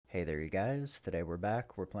Hey there, you guys. Today we're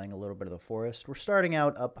back. We're playing a little bit of the forest. We're starting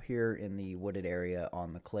out up here in the wooded area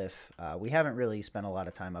on the cliff. We haven't really spent a lot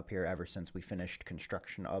of time up here ever since we finished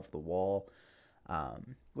construction of the wall,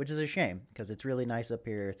 which is a shame because it's really nice up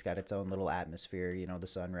here. It's got its own little atmosphere, you know, the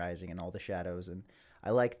sun rising and all the shadows. And I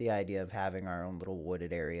like the idea of having our own little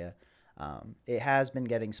wooded area. It has been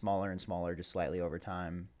getting smaller and smaller just slightly over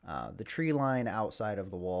time. The tree line outside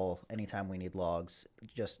of the wall, anytime we need logs,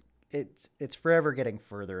 just it's forever getting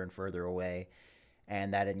further and further away,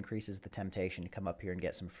 and that increases the temptation to come up here and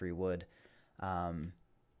get some free wood.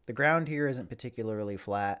 The ground here isn't particularly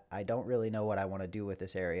flat. I don't really know what I want to do with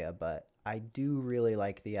this area, but I do really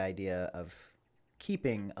like the idea of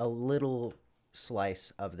keeping a little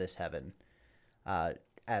slice of this heaven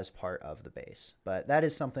as part of the base. But that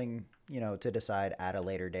is something, you know, to decide at a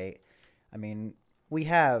later date. I mean, we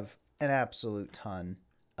have an absolute ton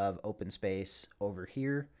of open space over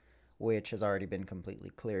here, which has already been completely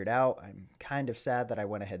cleared out. I'm kind of sad that I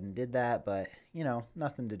went ahead and did that, but, you know,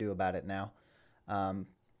 nothing to do about it now.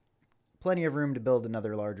 Plenty of room to build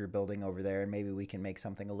another larger building over there, and maybe we can make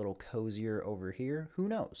something a little cozier over here. Who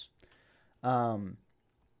knows? But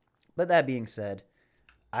that being said,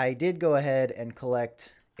 I did go ahead and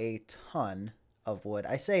collect a ton of wood.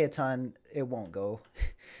 I say a ton, it won't go.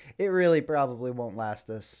 It really probably won't last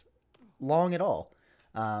us long at all.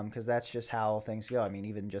 Because that's just how things go. I mean,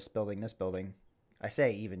 even just building this building, I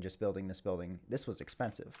say even just building this building, this was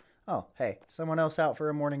expensive. Oh, hey, someone else out for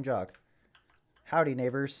a morning jog. Howdy,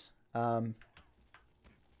 neighbors. Is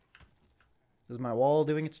my wall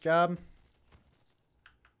doing its job?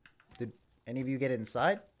 Did any of you get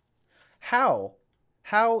inside? How?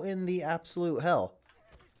 How in the absolute hell?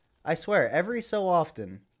 I swear, every so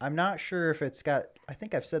often, I'm not sure if it's got, I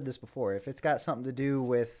think I've said this before, if it's got something to do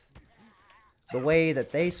with the way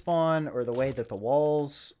that they spawn or the way that the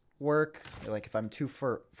walls work, like if I'm too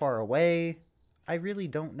far away, I really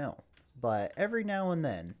don't know. But every now and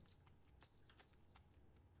then,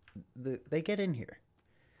 they get in here.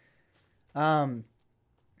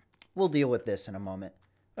 We'll deal with this in a moment.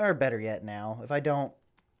 Or better yet now, if I don't,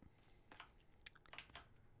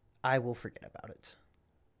 I will forget about it.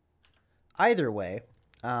 Either way,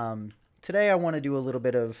 today I want to do a little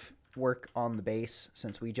bit of work on the base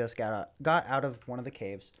since we just got out of one of the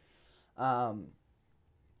caves. I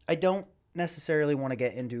don't necessarily want to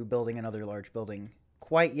get into building another large building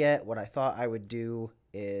quite yet. What I thought I would do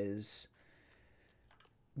is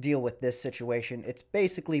deal with this situation. It's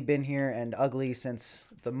basically been here and ugly since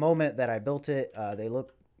the moment that I built it. I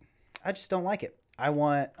just don't like it. I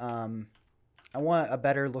want a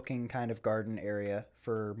better looking kind of garden area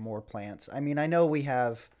for more plants. I mean, I know we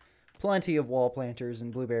have plenty of wall planters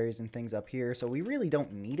and blueberries and things up here, so we really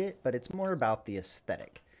don't need it, but it's more about the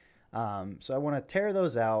aesthetic. So I want to tear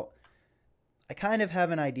those out. I kind of have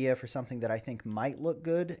an idea for something that I think might look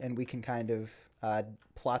good, and we can kind of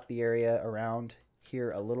plot the area around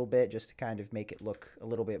here a little bit just to kind of make it look a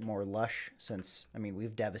little bit more lush since, I mean,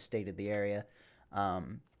 we've devastated the area.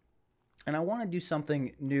 And I want to do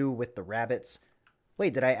something new with the rabbits.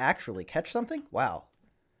 Wait, did I actually catch something? Wow.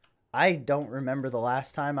 I don't remember the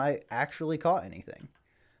last time I actually caught anything.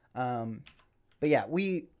 But yeah,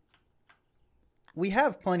 we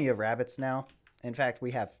have plenty of rabbits now. In fact,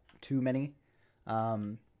 we have too many.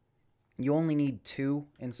 You only need 2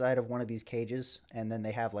 inside of one of these cages, and then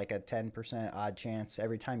they have like a 10% odd chance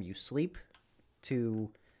every time you sleep to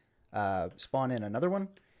spawn in another one.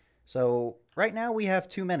 So right now we have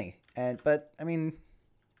too many. But I mean,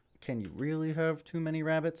 can you really have too many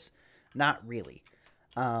rabbits? Not really.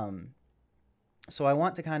 So I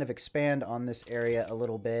want to kind of expand on this area a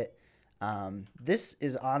little bit. This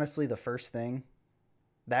is honestly the first thing.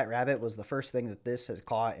 That rabbit was the first thing that this has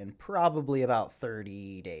caught in probably about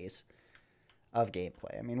 30 days of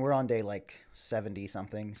gameplay. I mean, we're on day like 70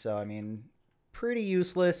 something. So, I mean, pretty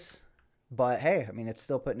useless. But hey, I mean, it's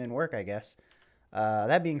still putting in work, I guess.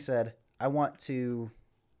 That being said, I want to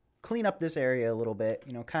clean up this area a little bit,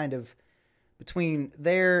 you know, kind of between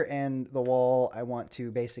there and the wall. I want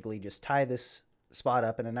to basically just tie this spot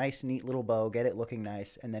up in a nice, neat little bow, get it looking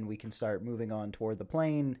nice, and then we can start moving on toward the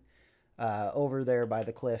plain over there by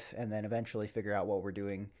the cliff, and then eventually figure out what we're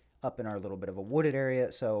doing up in our little bit of a wooded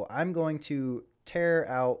area. So I'm going to tear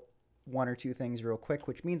out 1 or 2 things real quick,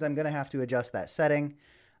 which means I'm going to have to adjust that setting.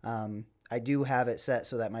 I do have it set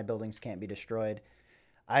so that my buildings can't be destroyed.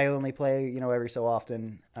 I only play, you know, every so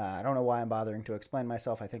often. I don't know why I'm bothering to explain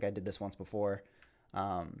myself. I think I did this once before.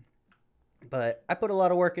 But I put a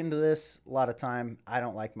lot of work into this, a lot of time. I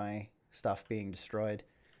don't like my stuff being destroyed.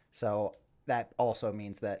 So that also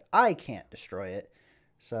means that I can't destroy it.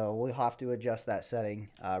 So we'll have to adjust that setting,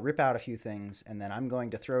 rip out a few things, and then I'm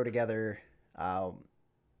going to throw together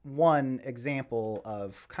one example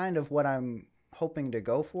of kind of what I'm hoping to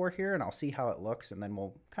go for here, and I'll see how it looks, and then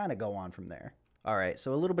we'll kind of go on from there. All right,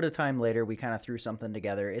 so a little bit of time later, we kind of threw something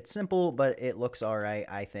together. It's simple, but it looks all right,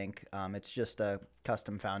 I think. It's just a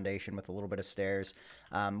custom foundation with a little bit of stairs.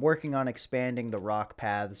 Working on expanding the rock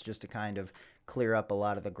paths just to kind of clear up a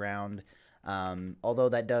lot of the ground. Although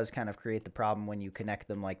that does kind of create the problem when you connect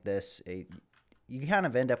them like this. You kind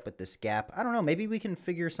of end up with this gap. I don't know, maybe we can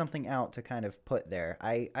figure something out to kind of put there.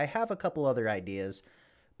 I have a couple other ideas,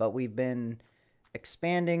 but we've been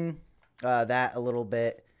expanding that a little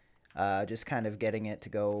bit. Just kind of getting it to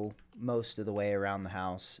go most of the way around the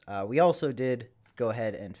house. We also did go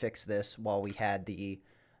ahead and fix this while we had the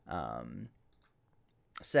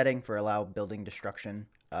setting for allow building destruction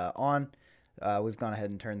on. We've gone ahead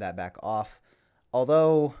and turned that back off.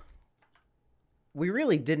 Although we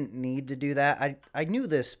really didn't need to do that. I knew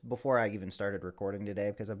this before I even started recording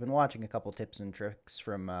today because I've been watching a couple tips and tricks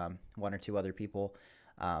from one or two other people.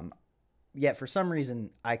 Yet for some reason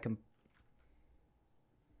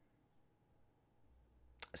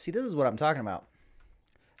See, this is what I'm talking about.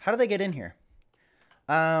 How do they get in here?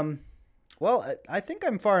 Well, I think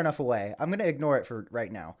I'm far enough away. I'm going to ignore it for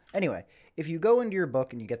right now. Anyway, if you go into your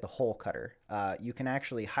book and you get the hole cutter, you can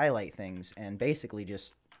actually highlight things and basically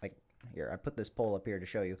just, like, here, I put this pole up here to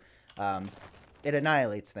show you. It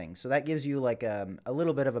annihilates things. So that gives you, like, a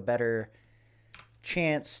little bit of a better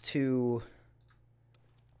chance to...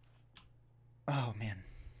 Oh, man.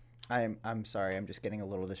 I'm sorry, I'm just getting a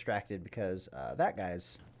little distracted because that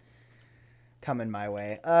guy's coming my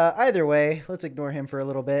way. Either way, let's ignore him for a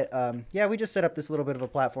little bit. Yeah, we just set up this little bit of a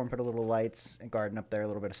platform, put a little lights and garden up there, a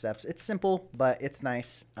little bit of steps. It's simple, but it's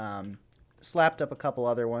nice. Slapped up a couple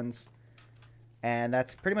other ones, and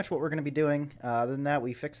that's pretty much what we're going to be doing. Other than that,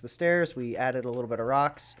 we fixed the stairs. We added a little bit of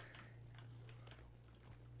rocks.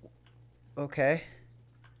 Okay.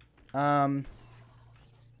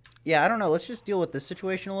 Yeah, I don't know. Let's just deal with this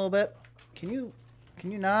situation a little bit. Can you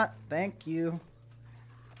not? Thank you.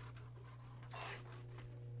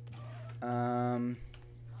 And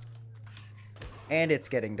it's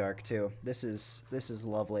getting dark too. This is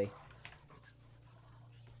lovely.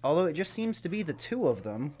 Although it just seems to be the two of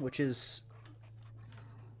them, which is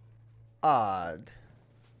odd.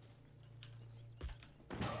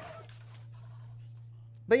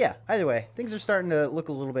 But yeah, either way, things are starting to look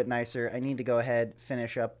a little bit nicer. I need to go ahead,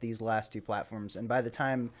 finish up these last two platforms, and by the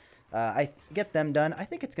time I get them done, I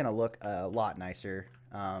think it's going to look a lot nicer.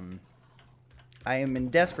 I am in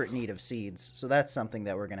desperate need of seeds, so that's something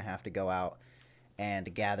that we're going to have to go out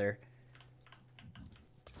and gather.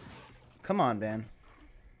 Come on, man.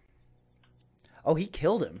 Oh, he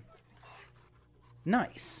killed him.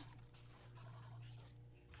 Nice.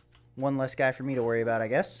 One less guy for me to worry about, I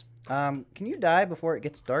guess. Can you die before it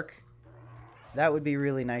gets dark? That would be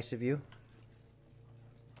really nice of you.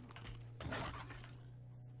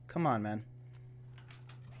 Come on, man.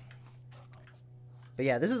 But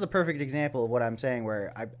yeah, this is a perfect example of what I'm saying,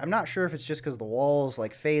 where I'm not sure if it's just because the walls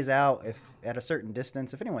like phase out if at a certain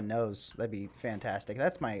distance. If anyone knows, that'd be fantastic.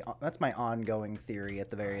 That's my ongoing theory at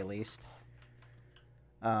the very least.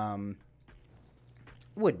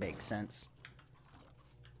 Would make sense.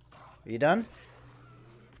 Are you done?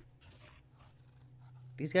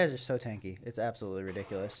 These guys are so tanky. It's absolutely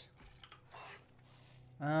ridiculous.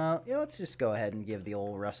 Yeah, let's just go ahead and give the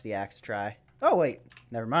old rusty axe a try. Oh, wait.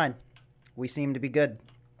 Never mind. We seem to be good.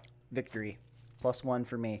 Victory. +1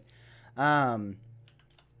 for me.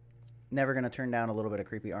 Never going to turn down a little bit of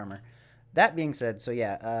creepy armor. That being said, so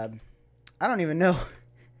yeah, I don't even know.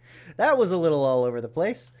 That was a little all over the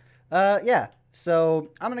place. Yeah,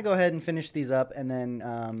 so I'm going to go ahead and finish these up and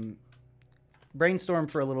then brainstorm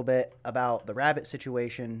for a little bit about the rabbit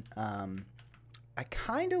situation. I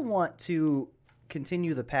kind of want to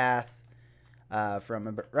continue the path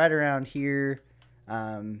from right around here,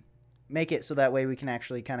 make it so that way we can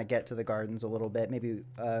actually kind of get to the gardens a little bit, maybe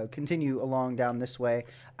continue along down this way.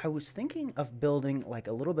 I was thinking of building like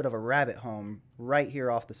a little bit of a rabbit home right here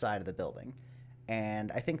off the side of the building, and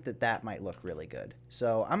I think that that might look really good.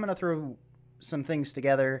 So I'm going to throw some things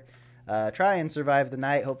together, try and survive the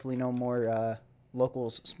night, hopefully no more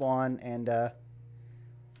locals spawn, and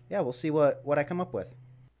yeah, we'll see what I come up with.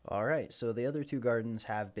 All right, so the other two gardens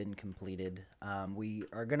have been completed. We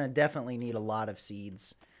are going to definitely need a lot of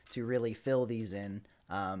seeds to really fill these in.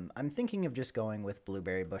 I'm thinking of just going with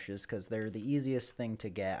blueberry bushes because they're the easiest thing to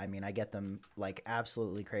get. I mean, I get them like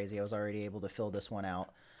absolutely crazy. I was already able to fill this one out.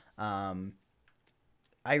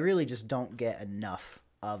 I really just don't get enough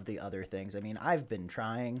of the other things. I mean, I've been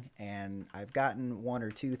trying, and I've gotten one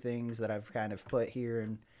or two things that I've kind of put here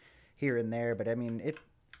and there, but I mean,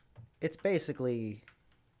 it's basically,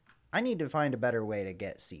 I need to find a better way to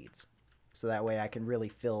get seeds, so that way I can really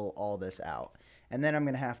fill all this out. And then I'm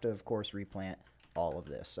going to have to, of course, replant all of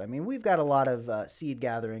this. I mean, we've got a lot of seed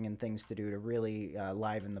gathering and things to do to really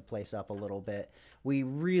liven the place up a little bit. We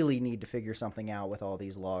really need to figure something out with all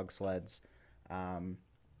these log sleds.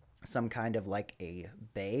 Some kind of like a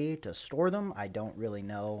bay to store them. I don't really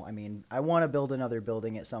know. I mean, I want to build another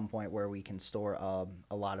building at some point where we can store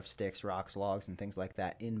a lot of sticks, rocks, logs, and things like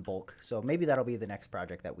that in bulk. So maybe that'll be the next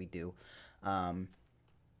project that we do.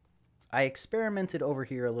 I experimented over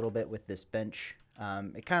here a little bit with this bench.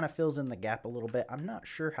 It kind of fills in the gap a little bit. I'm not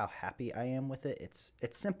sure how happy I am with it. It's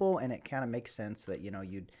simple, and it kind of makes sense that, you know,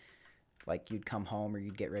 you'd come home or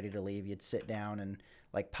you'd get ready to leave, you'd sit down and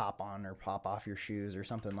like pop on or pop off your shoes or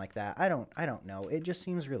something like that. I don't know. It just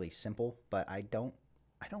seems really simple, but I don't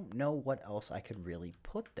know what else I could really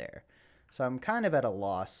put there. So I'm kind of at a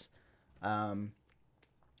loss.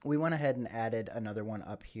 We went ahead and added another one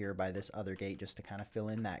up here by this other gate just to kind of fill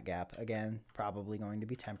in that gap. Again, probably going to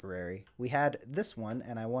be temporary. We had this one,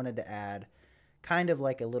 and I wanted to add kind of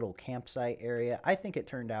like a little campsite area. I think it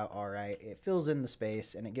turned out all right. It fills in the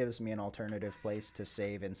space, and it gives me an alternative place to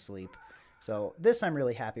save and sleep. So this I'm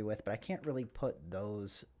really happy with, but I can't really put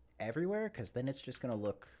those everywhere because then it's just going to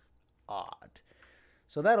look odd.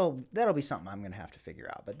 So that'll be something I'm going to have to figure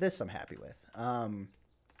out, but this I'm happy with.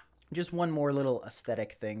 Just one more little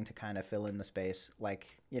aesthetic thing to kind of fill in the space, like,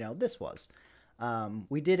 you know, this was.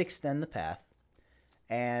 We did extend the path,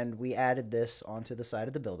 and we added this onto the side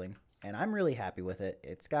of the building, and I'm really happy with it.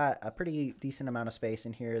 It's got a pretty decent amount of space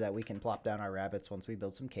in here that we can plop down our rabbits once we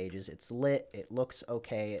build some cages. It's lit. It looks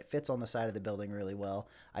okay. It fits on the side of the building really well.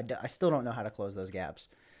 I still don't know how to close those gaps,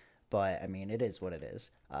 but, I mean, it is what it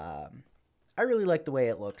is. I really like the way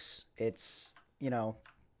it looks. It's, you know,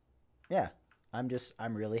 yeah.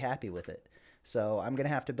 I'm really happy with it. So I'm going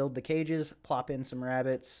to have to build the cages, plop in some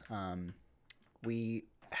rabbits. We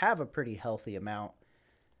have a pretty healthy amount.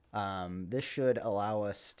 This should allow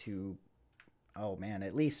us to, oh man,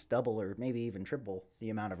 at least double or maybe even triple the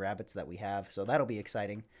amount of rabbits that we have. So that'll be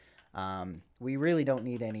exciting. We really don't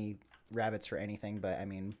need any rabbits for anything, but I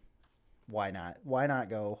mean, why not? Why not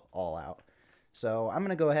go all out? So I'm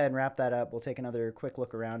going to go ahead and wrap that up. We'll take another quick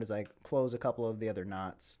look around as I close a couple of the other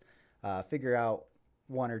knots. Figure out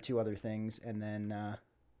one or two other things, and then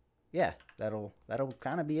yeah, that'll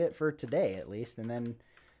kind of be it for today at least. And then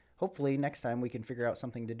hopefully next time we can figure out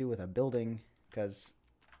something to do with a building, because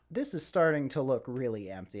this is starting to look really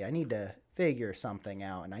empty. I need to figure something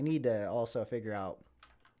out, and I need to also figure out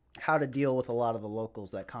how to deal with a lot of the locals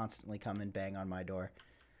that constantly come and bang on my door.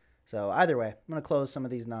 So either way, I'm going to close some of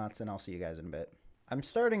these knots, and I'll see you guys in a bit. I'm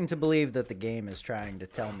starting to believe that the game is trying to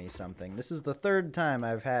tell me something. This is the third time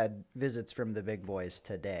I've had visits from the big boys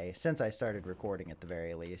today, since I started recording at the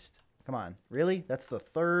very least. Come on, really? That's the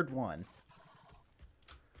third one.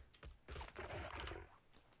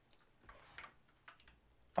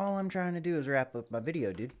 All I'm trying to do is wrap up my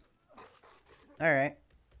video, dude. Alright.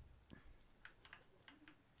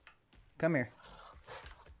 Come here.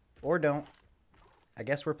 Or don't. I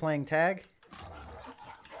guess we're playing tag.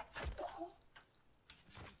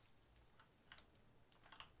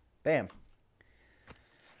 Bam.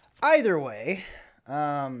 Either way,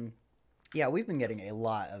 yeah, we've been getting a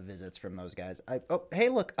lot of visits from those guys. Oh, hey,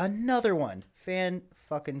 look, another one.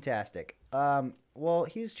 Fan-fucking-tastic. Well,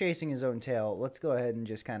 he's chasing his own tail. Let's go ahead and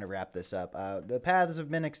just kind of wrap this up. The paths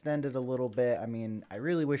have been extended a little bit. I mean, I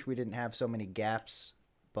really wish we didn't have so many gaps,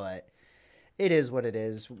 but it is what it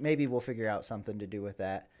is. Maybe we'll figure out something to do with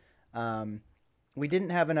that. We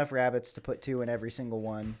didn't have enough rabbits to put 2 in every single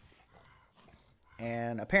one.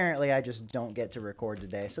 And apparently I just don't get to record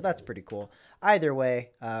today, so that's pretty cool. Either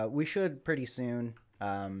way, we should pretty soon,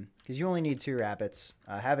 because you only need 2 rabbits.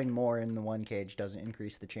 Having more in the one cage doesn't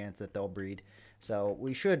increase the chance that they'll breed. So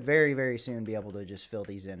we should very, very soon be able to just fill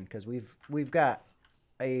these in, because we've got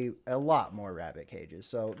a lot more rabbit cages.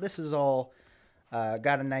 So this is all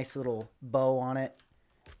got a nice little bow on it.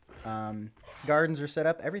 Gardens are set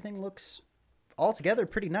up. Everything looks altogether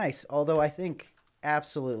pretty nice, although I think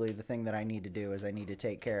absolutely the thing that I need to do is I need to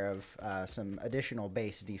take care of some additional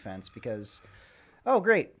base defense because, oh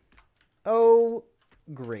great,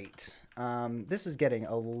 this is getting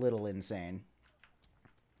a little insane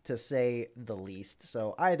to say the least.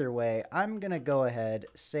 So either way, I'm gonna go ahead,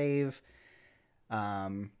 save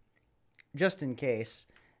just in case,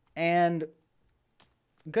 and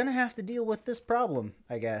gonna have to deal with this problem,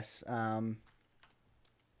 I guess.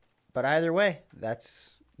 But either way,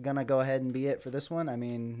 that's gonna go ahead and be it for this one. I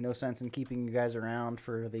mean, no sense in keeping you guys around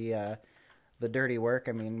for the dirty work.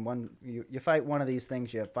 I mean, you fight one of these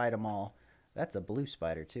things, you fight them all. That's a blue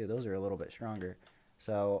spider too. Those are a little bit stronger.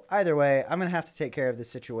 So either way, I'm gonna have to take care of this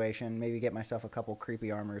situation. Maybe get myself a couple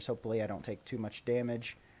creepy armors. Hopefully, I don't take too much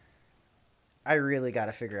damage. I really got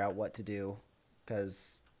to figure out what to do,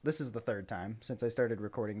 because this is the third time since I started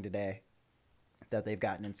recording today that they've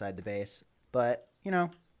gotten inside the base. But you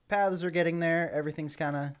know, paths are getting there. Everything's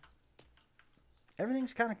kind of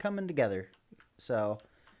coming together. So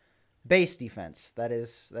base defense, that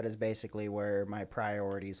is basically where my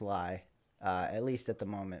priorities lie, at least at the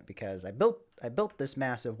moment, because I built this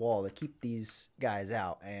massive wall to keep these guys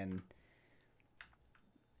out, and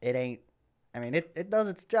it ain't. I mean, it does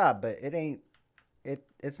its job, but it ain't.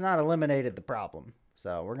 It's not eliminated the problem.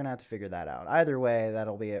 So we're gonna have to figure that out. Either way,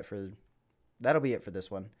 that'll be it for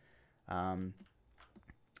this one.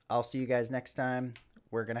 I'll see you guys next time.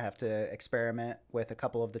 We're gonna have to experiment with a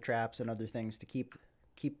couple of the traps and other things to keep.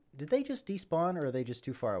 Did they just despawn, or are they just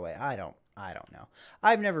too far away? I don't know.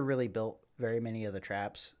 I've never really built very many of the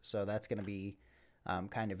traps, so that's gonna be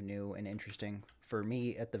kind of new and interesting for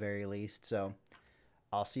me at the very least. So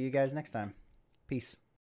I'll see you guys next time. Peace.